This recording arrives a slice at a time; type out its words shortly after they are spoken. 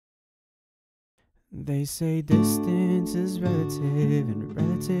They say distance is relative, and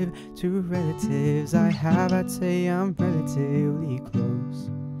relative to relatives I have, I'd say I'm relatively close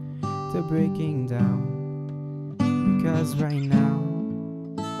to breaking down. Because right now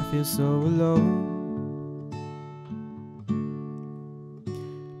I feel so alone.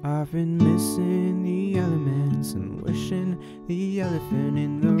 I've been missing the elements and wishing the elephant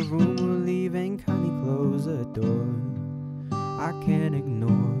in the room will leave and kindly close the door. I can't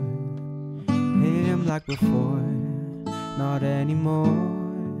ignore him like before, not anymore.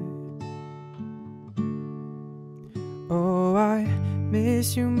 Oh, I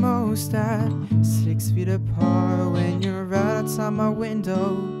miss you most at 6 feet apart, when you're right outside my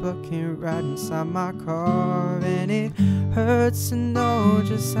window but can't ride inside my car. And it hurts to know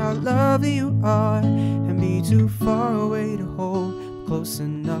just how lovely you are and be too far away to hold, close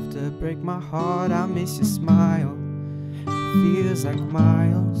enough to break my heart. I miss your smile, feels like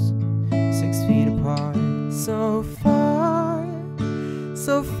miles, 6 feet apart. So far,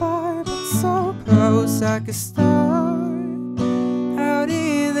 but so close. I could start out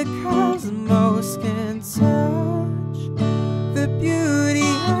in the cosmos, can touch the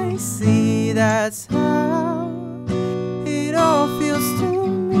beauty I see. That's how it all feels to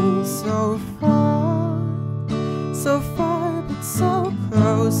me. So far, but so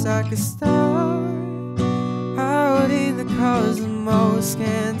close. I could start out in the cosmos,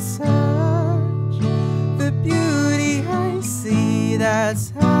 can touch the beauty I see. That's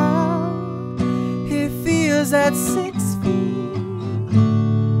how it feels at 6 feet.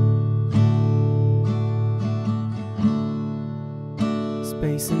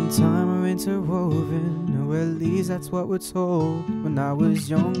 Space and time are interwoven, or at least that's what we're told. When I was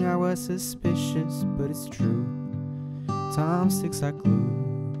young I was suspicious, but it's true, time sticks like glue.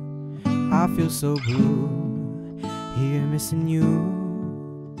 I feel so blue here missing you.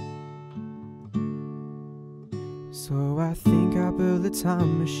 So I think I'll build a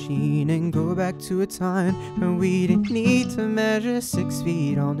time machine and go back to a time when we didn't need to measure 6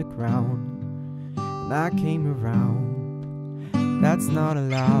 feet on the ground. And I came around, that's not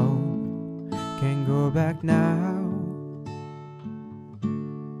allowed, can't go back now.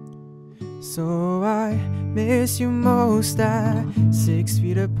 So I miss you most at 6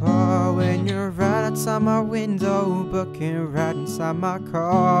 feet apart, when you're right outside my window but can't ride inside my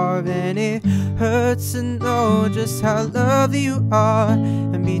car. And it hurts to know just how lovely you are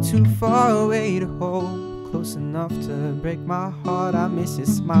and be too far away to hold, close enough to break my heart. I miss your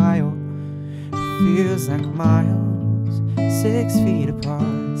smile, feels like miles, 6 feet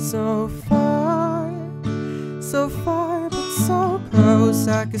apart. So far, but so close.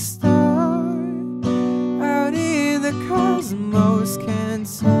 I could start out in the cosmos, can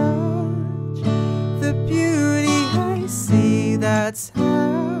touch the beauty I see. That's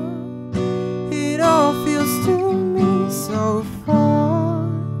how it all feels to me. So far,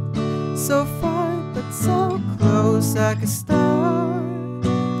 but so close. I could start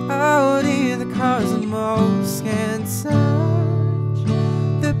out in the cosmos, can touch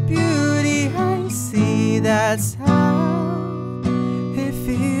the beauty I see. That's how it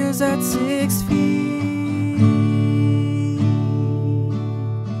feels at 6 feet.